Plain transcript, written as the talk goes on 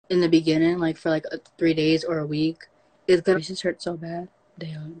in the beginning, like for like 3 days or a week, it's gonna braces hurt so bad.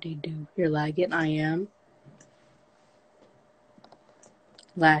 They do. You're lagging. I am.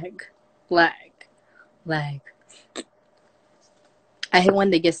 Lag. Lag. Lag. I hate when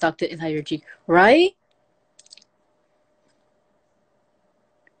they get stuck to inside your cheek. Right?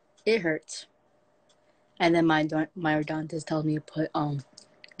 It hurts. And then my orthodontist tells me to put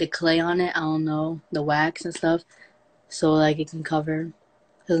the clay on it. I don't know, the wax and stuff, so like it can cover.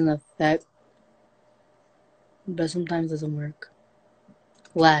 Doesn't affect, but sometimes doesn't work.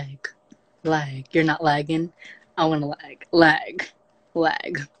 Lag, lag. You're not lagging. I want to lag, lag,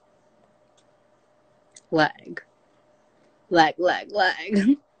 lag, lag, lag, lag,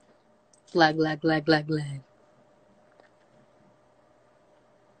 lag, lag, lag, lag, lag, lag.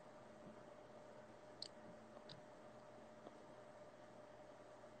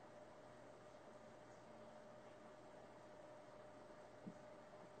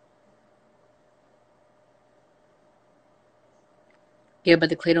 Yeah, but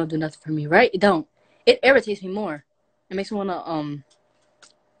the clay don't do nothing for me, right? It don't. It irritates me more. It makes me wanna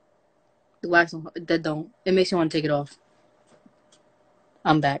the wax that don't. It makes me want to take it off.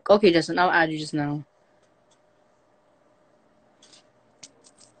 I'm back. Okay, Justin, I'll add you just now.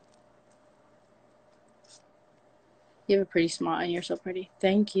 You have a pretty smile and you're so pretty.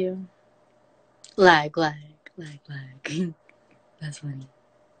 Thank you. Lag, lag, lag, lag. That's funny.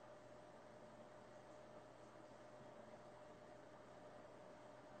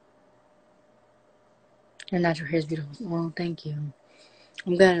 Your natural hair is beautiful. Well, thank you.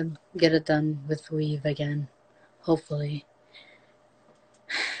 I'm gonna get it done with weave again. Hopefully.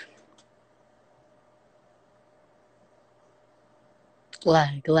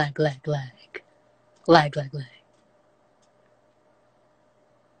 Lag, lag, lag, lag. Lag, lag, lag.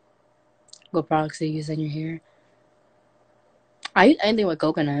 What products do you use in your hair? I use anything with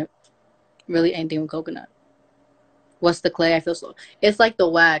coconut. Really, anything with coconut. What's the clay? I feel so. It's like the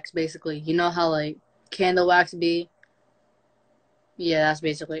wax, basically. You know how, like, candle wax be? Yeah, that's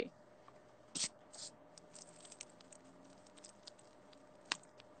basically.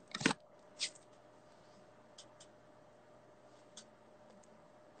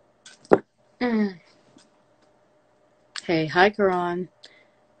 Mm. Hey, hi, Karan.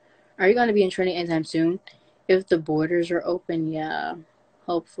 Are you going to be in training anytime soon? If the borders are open, yeah.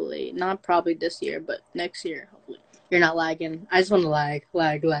 Hopefully. Not probably this year, but next year, hopefully. You're not lagging. I just want to lag.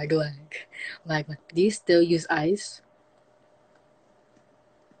 Lag, lag, lag. Lag, lag. Do you still use ice?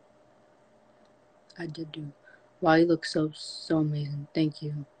 I did do. Wow, you look so amazing. Thank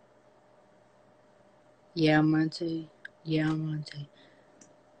you. Yeah, Monte. Yeah, Monte.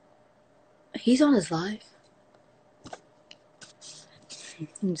 He's on his live.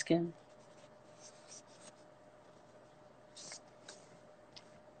 I'm just kidding.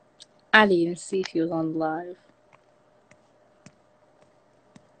 I didn't even see if he was on live.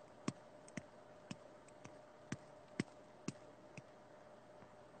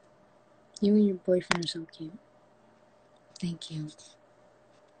 You and your boyfriend are so cute. Thank you.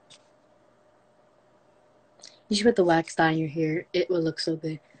 You should put the wax dye in your hair. It would look so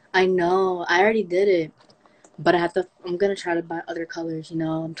good. I know. I already did it. But I'm gonna try to buy other colors, you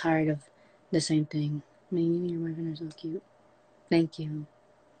know. I'm tired of the same thing. I mean, you and your boyfriend are so cute. Thank you.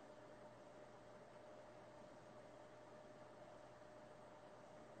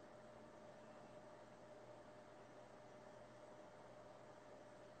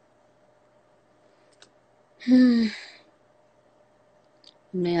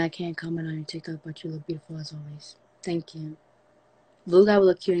 Man, I can't comment on your TikTok, but you look beautiful as always. Thank you. Blue guy will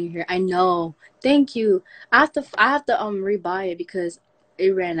look cute in your hair. I know. Thank you. I have to rebuy it because it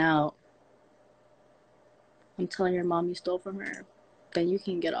ran out. I'm telling your mom you stole from her. Then you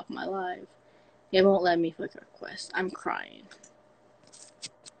can get off my live. It won't let me click request. I'm crying.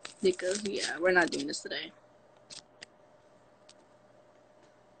 Because yeah, we're not doing this today.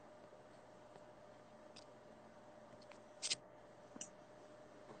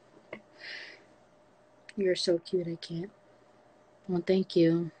 You're so cute, I can't. Well, thank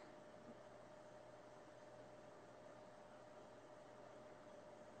you.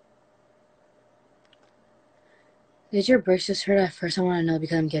 Did your braces hurt at first? I want to know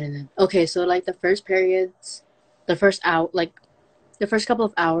because I'm getting them. Okay, so like the first periods, the first out, like the first couple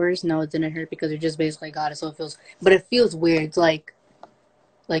of hours, no, it didn't hurt because it just basically got it. So it feels, but it feels weird. It's like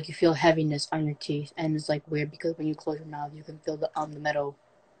you feel heaviness on your teeth, and it's like weird because when you close your mouth, you can feel the metal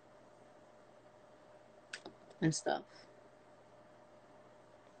and stuff.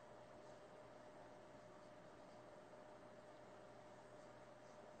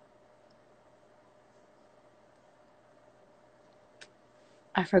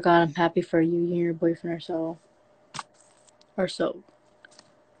 I forgot. I'm happy for you. You and your boyfriend are so. Or so.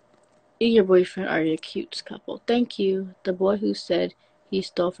 You and your boyfriend are a cute couple. Thank you. The boy who said he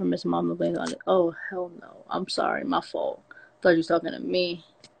stole from his mom and blamed on it. Oh, hell no. I'm sorry. My fault. Thought you was talking to me.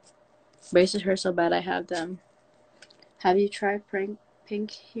 Braces hurt so bad I have them. Have you tried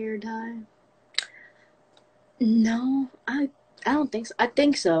pink hair dye? No. I don't think so. I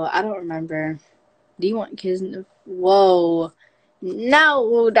think so. I don't remember. Do you want kids in the... Whoa.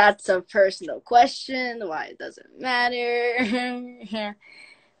 No, that's a personal question. Why it doesn't matter.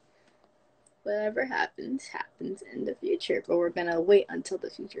 Whatever happens, happens in the future. But we're gonna wait until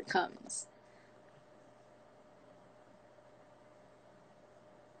the future comes.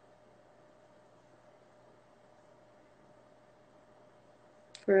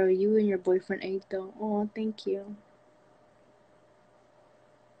 Bro, you and your boyfriend ate though. Oh, thank you.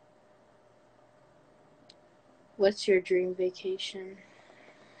 What's your dream vacation?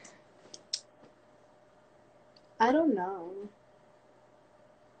 I don't know.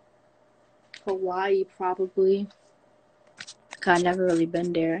 Hawaii, probably. I've never really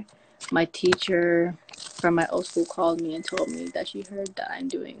been there. My teacher from my old school called me and told me that she heard that I'm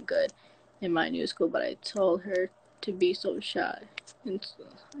doing good in my new school, but I told her to be so shy. And so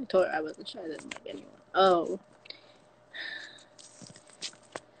I told her I wasn't shy, didn't like anyone. Oh.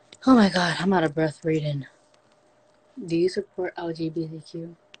 Oh my god, I'm out of breath reading. Do you support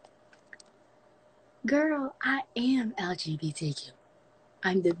LGBTQ? Girl, I am LGBTQ.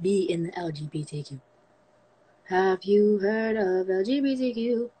 I'm the B in the LGBTQ. Have you heard of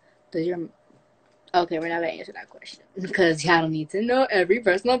LGBTQ? Does your... Okay, we're not gonna answer that question because y'all don't need to know every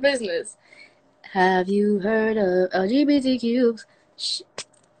personal business. Have you heard of LGBTQs? She's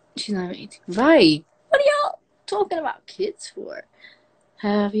not 18. Right. What are y'all talking about kids for?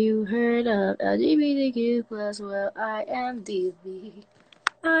 Have you heard of LGBTQ plus? Well, I am DV.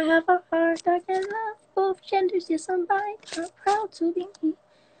 I have a heart that can love both genders. Yes, I'm bi. I'm proud to be me.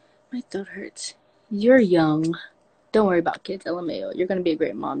 My throat hurts. You're young. Don't worry about kids, LMAO. You're gonna be a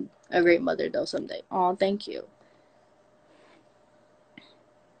great mom, a great mother though someday. Oh, thank you.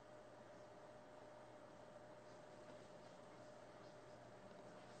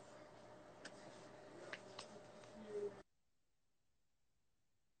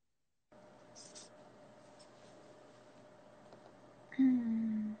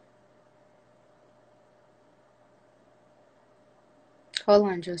 Hold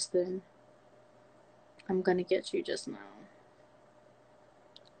on, Justin. I'm gonna get you just now.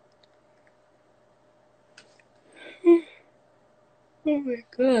 Oh my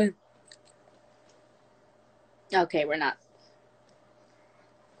god. Okay, we're not.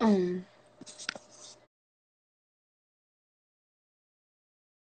 Um,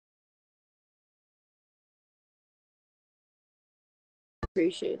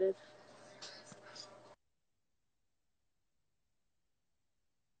 appreciated.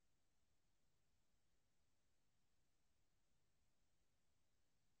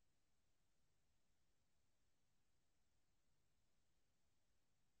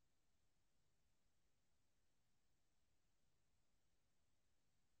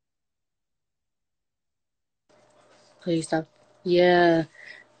 Please stop. Yeah.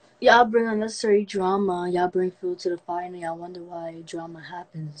 Y'all bring unnecessary drama. Y'all bring food to the fire and y'all wonder why drama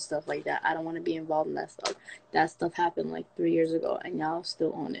happens and stuff like that. I don't want to be involved in that stuff. That stuff happened like 3 years ago and y'all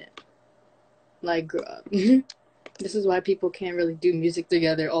still on it. Like, grow up. This is why people can't really do music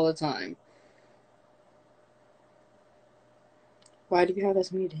together all the time. Why do you have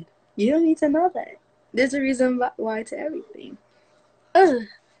us muted? You don't need to know that. There's a reason why to everything. Ugh.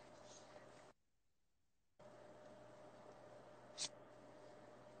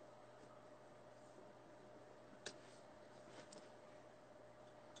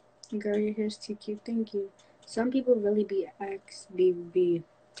 Girl, your hair's too cute. Thank you. Some people really be.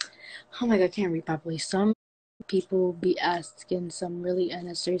 Oh my god, I can't read properly. Some people be asking some really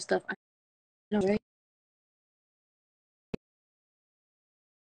unnecessary stuff. I know, right?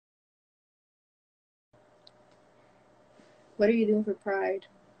 What are you doing for Pride?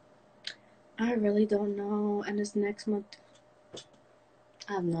 I really don't know. And it's next month.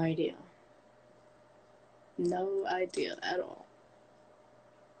 I have no idea. No idea at all.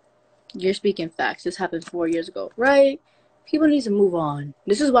 You're speaking facts. This happened 4 years ago, right? People need to move on.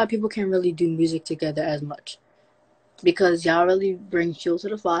 This is why people can't really do music together as much. Because y'all really bring fuel to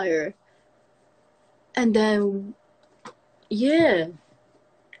the fire. And then, yeah.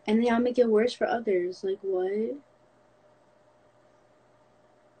 And then y'all make it worse for others. Like, what?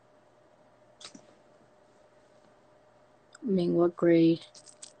 Ming, what grade?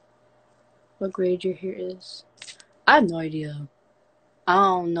 What grade your hair is? I have no idea. I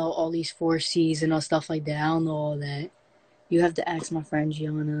don't know all these 4Cs and all stuff like that. I don't know all that. You have to ask my friend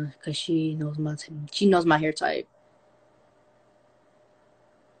Gianna because she knows my hair type.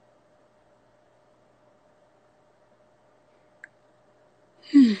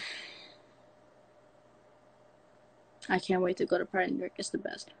 I can't wait to go to Pride in New York. It's the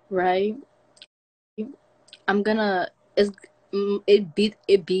best, right? I'm gonna. It's it be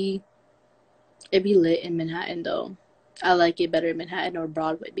lit in Manhattan though. I like it better in Manhattan or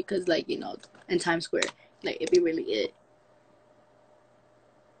Broadway because like in Times Square, like it be really it.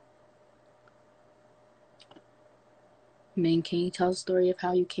 Ming, can you tell the story of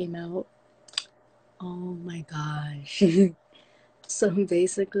how you came out? Oh my gosh. So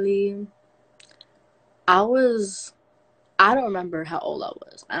basically, I was I don't remember how old I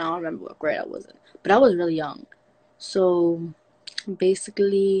was. I don't remember what grade I was in, but I was really young. So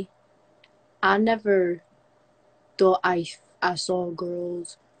basically, I never thought I saw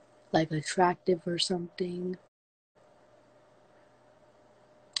girls like attractive or something.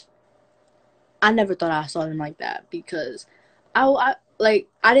 I never thought I saw them like that because I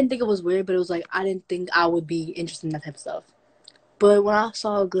didn't think it was weird, but it was like I didn't think I would be interested in that type of stuff. But when I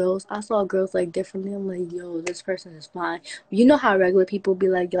saw girls like differently. I'm like, yo, this person is fine. You know how regular people be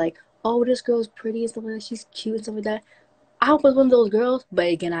like, oh, this girl's pretty and stuff like that. She's cute and stuff like that. I was one of those girls, but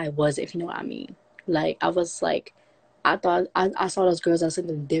again, I was, if you know what I mean. Like I was like, I thought I saw those girls as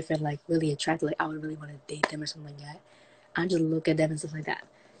something different, like really attractive. Like I would really want to date them or something like that. I just look at them and stuff like that.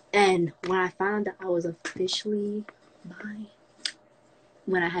 And when I found out I was officially bi,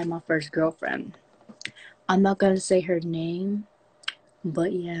 when I had my first girlfriend, I'm not gonna say her name,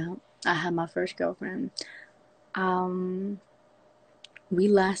 but yeah, I had my first girlfriend. Um, we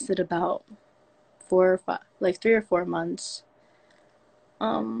lasted about 4 or 5, like 3 or 4 months.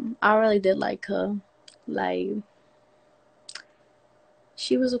 I really did like her. Like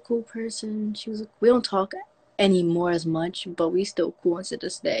she was a cool person. We don't talk anymore as much, but we still cool to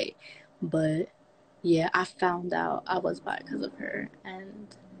this day. But yeah, I found out I was bi because of her, and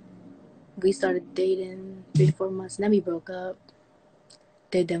we started dating 3 to 4 months, and then we broke up.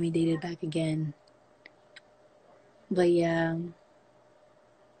 Then we dated back again. But yeah,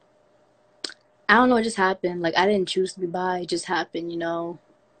 I don't know. It just happened. Like I didn't choose to be bi. It just happened.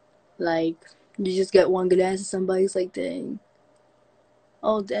 Like you just get one good answer. Somebody's like, dang,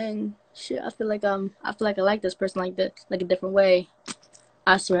 oh dang, shit. I feel like I like this person like this, like a different way.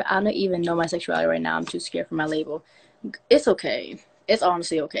 I swear, I don't even know my sexuality right now. I'm too scared for my label. It's okay. It's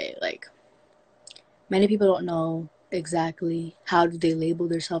honestly okay. Like many people don't know exactly how do they label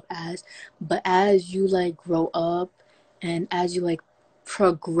themselves as, but as you like grow up and as you like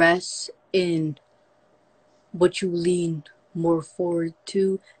progress in what you lean more forward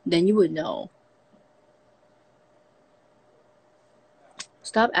to, then you would know.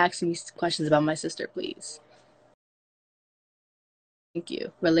 Stop asking me questions about my sister, please. Thank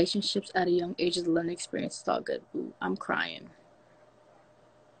you. Relationships at a young age is a learning experience. It's all good. Ooh, I'm crying.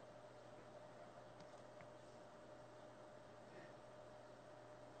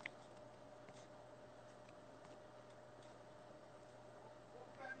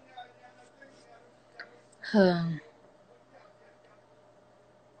 Mm-hmm.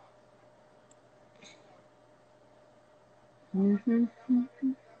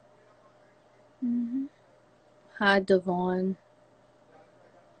 Mm-hmm. Hi, Devon.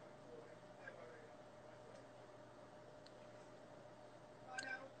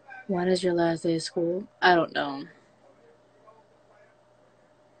 When is your last day of school? I don't know.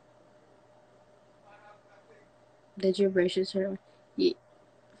 Did your braces hurt?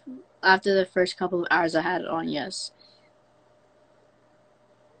 After the first couple of hours I had it on, yes.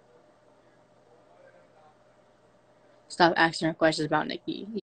 Stop asking her questions about Nicki.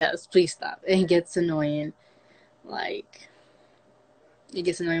 Yes, please stop. It gets annoying. Like, it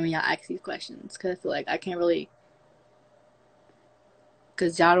gets annoying when y'all ask these questions. Because I feel like I can't really.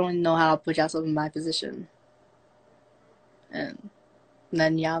 Because y'all don't know how to put yourself in my position. And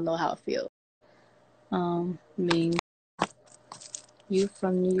then y'all know how it feels. Ming, you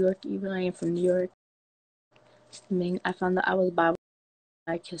from New York, even I am from New York. Ming, I found that I was bi.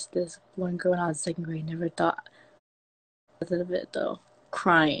 I kissed this one girl when I was in second grade. Never thought of it though.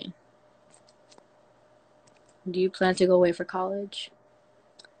 Crying. Do you plan to go away for college?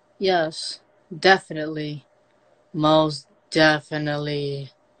 Yes, definitely. Most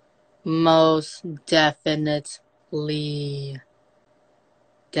definitely. Most definitely.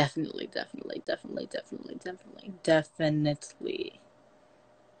 Definitely, definitely, definitely, definitely, definitely, definitely.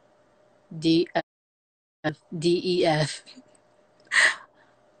 D F D E F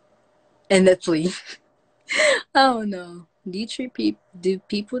and that's Lee. I don't know. Do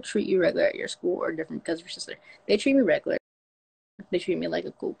people treat you regular at your school or different because of your sister? They treat me regular. They treat me like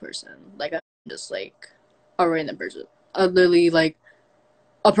a cool person. Like I'm just like a random person. Literally like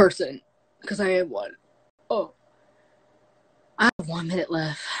a person. Because I am one. Oh. I have 1 minute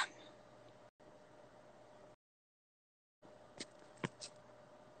left.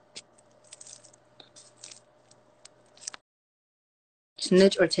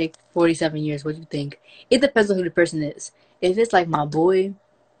 Snitch or take 47 years? What do you think? It depends on who the person is. If it's like my boy,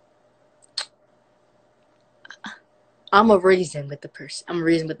 I'm a reason with the person. I'm a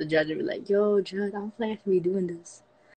reason with the judge and be like, yo, judge, I don't think I should be doing this.